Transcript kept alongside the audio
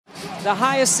the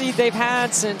highest seed they've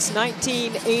had since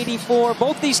 1984.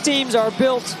 Both these teams are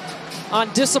built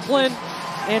on discipline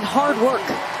and hard work.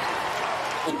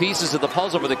 Pieces of the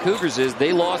puzzle for the Cougars is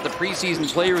they lost the preseason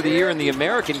player of the year in the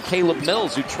American, Caleb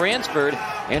Mills, who transferred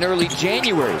in early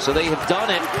January. So they have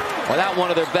done it without one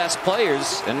of their best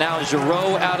players. And now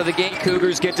Giroux out of the game.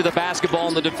 Cougars get to the basketball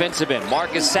in the defensive end.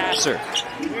 Marcus Sasser.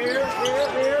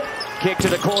 Kick to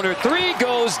the corner, three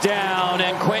goes down,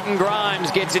 and Quentin Grimes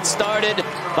gets it started.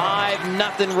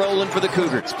 5-0 rolling for the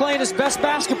Cougars. He's playing his best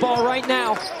basketball right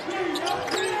now.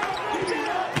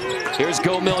 Here's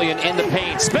Gomillion in the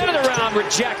paint. Spin it around,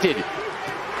 rejected.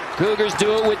 Cougars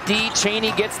do it with D.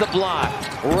 Cheney gets the block.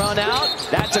 Run out.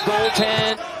 That's a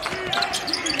goaltend.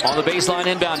 On the baseline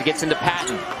inbound, gets into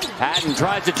Patton. Patton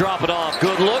tries to drop it off.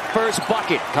 Good look. First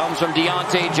bucket comes from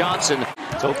Deontay Johnson.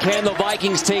 So can the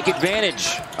Vikings take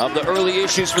advantage of the early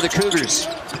issues for the Cougars?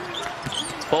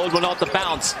 Baldwin off the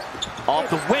bounce. Off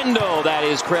the window. That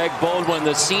is Craig Baldwin,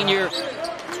 the senior.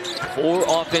 4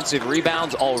 offensive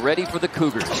rebounds already for the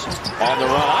Cougars. On the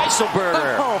run,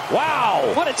 Eiselberger. Oh,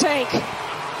 wow. What a tank.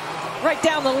 Right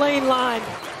down the lane line.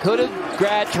 Could have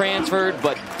grad transferred,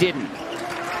 but didn't.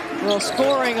 Well,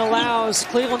 scoring allows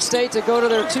Cleveland State to go to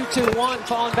their 2-2-1,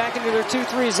 falling back into their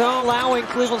 2-3 zone, allowing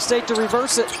Cleveland State to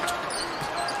reverse it.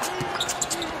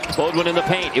 Baldwin in the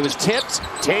paint. It was tipped,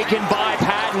 taken by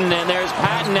Patton, and there's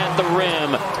Patton at the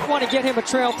rim. You want to get him a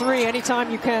trail 3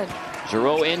 anytime you can.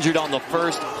 Giroux injured on the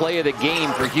first play of the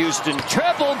game for Houston.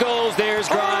 Triple goes. There's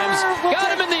Grimes.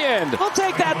 Got him in the end. We'll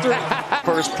take that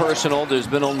 3. First personal. There's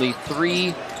been only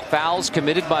 3 fouls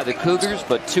committed by the Cougars,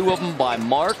 but 2 of them by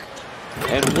Mark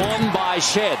and 1 by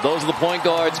Shed. Those are the point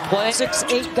guards playing.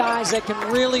 6'8" guys that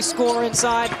can really score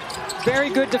inside. Very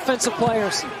good defensive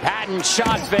players. Patton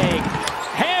shot fake.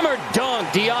 Hammer dunk.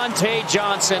 Deontay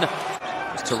Johnson.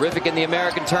 Was terrific in the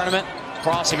American tournament.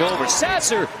 Crossing over.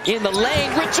 Sasser in the lane.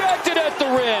 Rejected at the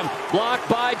rim. Blocked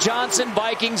by Johnson.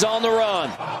 Vikings on the run.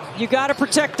 You got to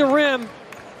protect the rim.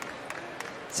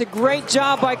 It's a great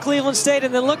job by Cleveland State.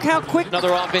 And then look how quick.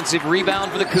 Another offensive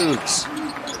rebound for the Cougs.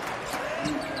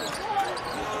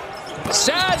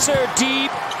 Sasser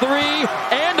deep 3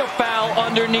 and a foul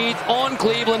underneath on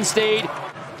Cleveland State.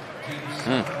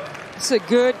 It's a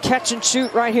good catch and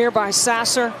shoot right here by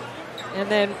Sasser. And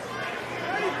then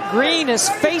Green is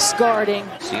face guarding.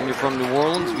 Senior from New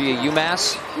Orleans via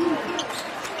UMass.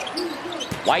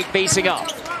 White facing up.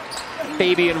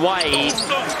 Fabian White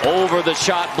over the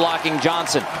shot blocking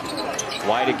Johnson.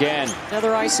 White again.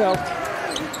 Another ISO.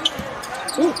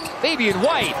 Ooh, Fabian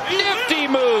White. Nifty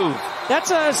move.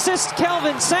 That's an assist,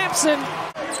 Kelvin Sampson.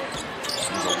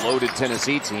 He's a loaded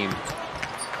Tennessee team.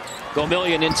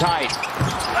 Gomillion in tight.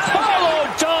 Follow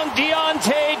dunk,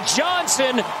 Deontay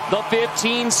Johnson. The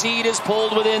 15 seed is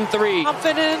pulled within 3.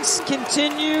 Confidence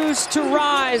continues to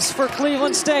rise for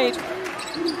Cleveland State.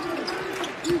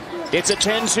 It's a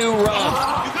 10-2 run.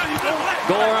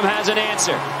 Gorham has an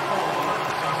answer.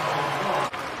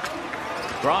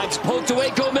 Grimes poked away.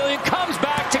 Gomillion comes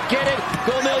back to get it.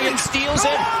 Gomillion steals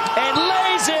it and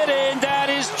lays it in. That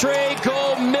is Trey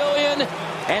Gomillion.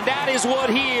 And that is what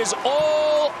he is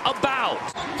all about.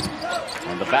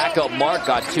 And the backup Mark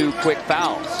got 2 quick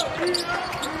fouls.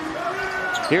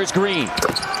 Here's Green.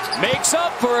 Makes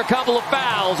up for a couple of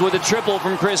fouls with a triple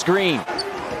from Chris Green.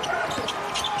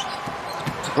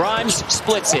 Grimes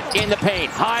splits it in the paint.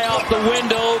 High off the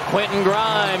window. Quentin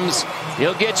Grimes.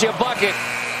 He'll get you a bucket.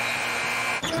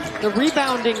 The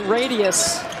rebounding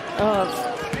radius of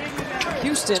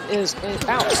Houston is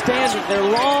outstanding. They're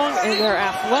long and they're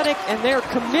athletic and they're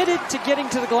committed to getting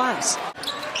to the glass.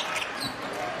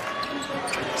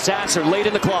 Sasser late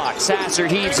in the clock. Sasser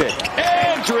heaves it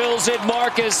and drills it.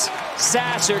 Marcus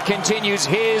Sasser continues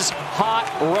his hot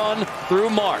run through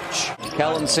March.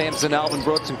 Kellen Sampson, Alvin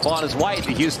Brooks, and Quantas White,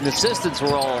 the Houston assistants,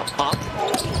 were all up.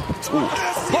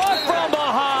 But from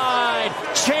behind,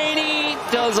 Cheney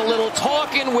does a little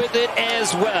talking with it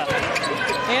as well.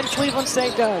 And Cleveland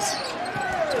State does.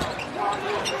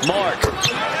 Mark.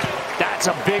 That's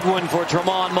a big one for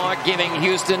Tremont Mark, giving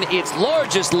Houston its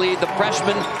largest lead, the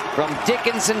freshman from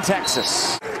Dickinson,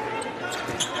 Texas.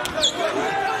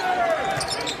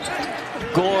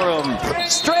 Gorham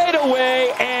straight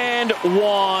away and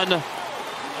 1.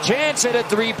 Chance at a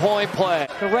 3-point play.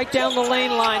 They're right down the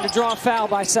lane line to draw a foul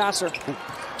by Sasser.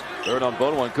 Third on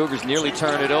Bowdoin. Cougars nearly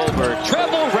turn it over.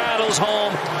 Treble rattles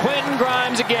home. Quentin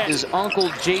Grimes again. His uncle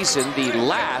Jason, the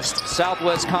last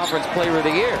Southwest Conference Player of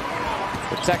the Year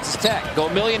for Texas Tech.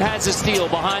 Gomillion has a steal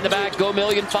behind the back.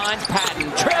 Gomillion finds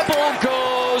Patton. Treble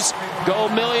goes.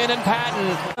 Gomillion and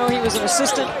Patton. Oh, he was an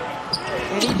assistant,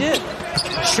 and he did.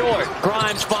 Short.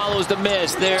 Grimes follows the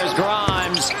miss. There's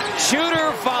Grimes.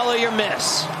 Shooter follows. swallow your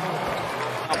miss.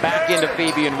 Back into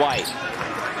Fabian White.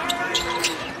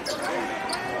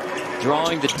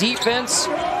 Drawing the defense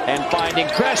and finding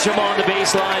Gresham on the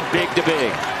baseline, big to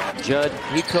big. Judd,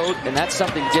 he coached, and that's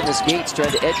something Dennis Gates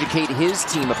tried to educate his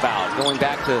team about, going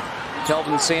back to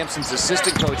Kelvin Sampson's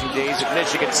assistant coaching days at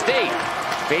Michigan State.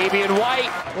 Fabian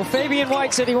White. Well, Fabian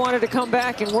White said he wanted to come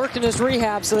back and work in his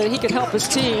rehab so that he could help his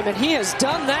team, and he has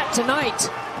done that tonight.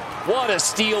 What a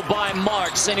steal by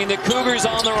March, sending the Cougars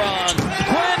on the run.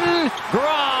 Quentin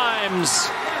Grimes.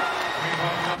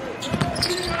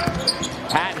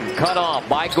 Hatton cut off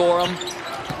by Gorham.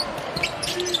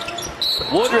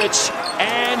 Woodrich,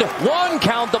 and one,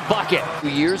 count the bucket. 2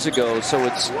 years ago, so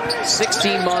it's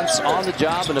 16 months on the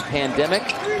job in a pandemic.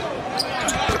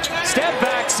 Step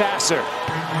back, Sasser.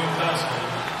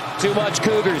 Too much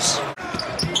Cougars.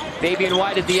 Fabian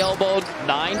White at the elbow,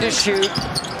 9 to shoot.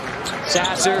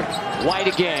 Sasser, White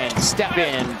again, step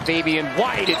in. Fabian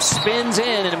White, it spins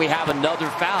in, and we have another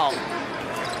foul.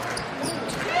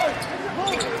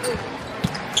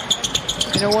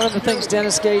 You know, one of the things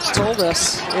Dennis Gates told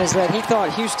us is that he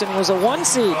thought Houston was a 1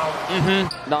 seed.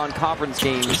 Non-conference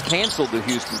game is canceled to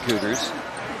Houston Cougars.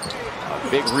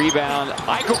 Big rebound.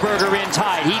 Eichelberger in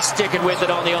tight. He's sticking with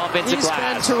it on the offensive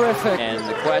glass. He's been terrific. And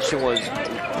the question was,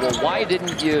 well, why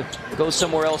didn't you go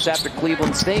somewhere else after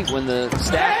Cleveland State when the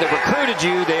staff that recruited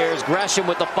you? There's Gresham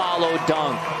with the follow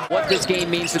dunk. What this game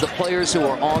means to the players who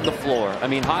are on the floor. I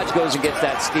mean, Hodge goes and gets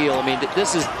that steal. I mean,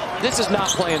 this is not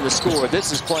playing the score.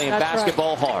 This is playing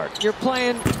basketball hard. You're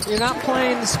not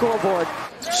playing the scoreboard.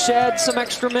 Shed some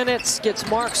extra minutes, gets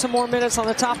Mark some more minutes on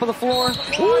the top of the floor.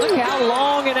 Look how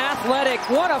long and athletic.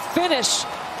 What a finish.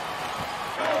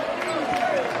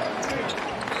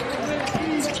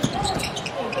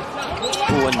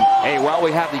 And, hey, while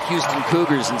we have the Houston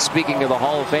Cougars, and speaking of the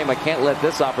Hall of Fame, I can't let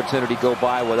this opportunity go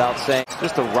by without saying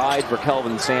just a ride for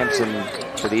Kelvin Sampson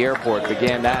to the airport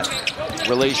began that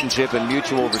relationship and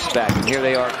mutual respect. And here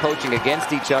they are coaching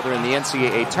against each other in the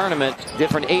NCAA tournament.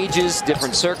 Different ages,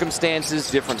 different circumstances,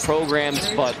 different programs,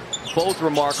 but both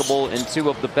remarkable in 2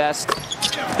 of the best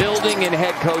building and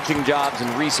head coaching jobs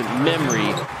in recent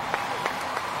memory.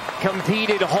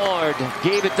 Competed hard,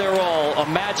 gave it their all. A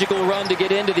magical run to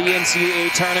get into the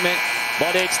NCAA tournament,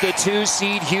 but it's the 2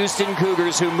 seed Houston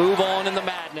Cougars who move on in the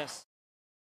madness.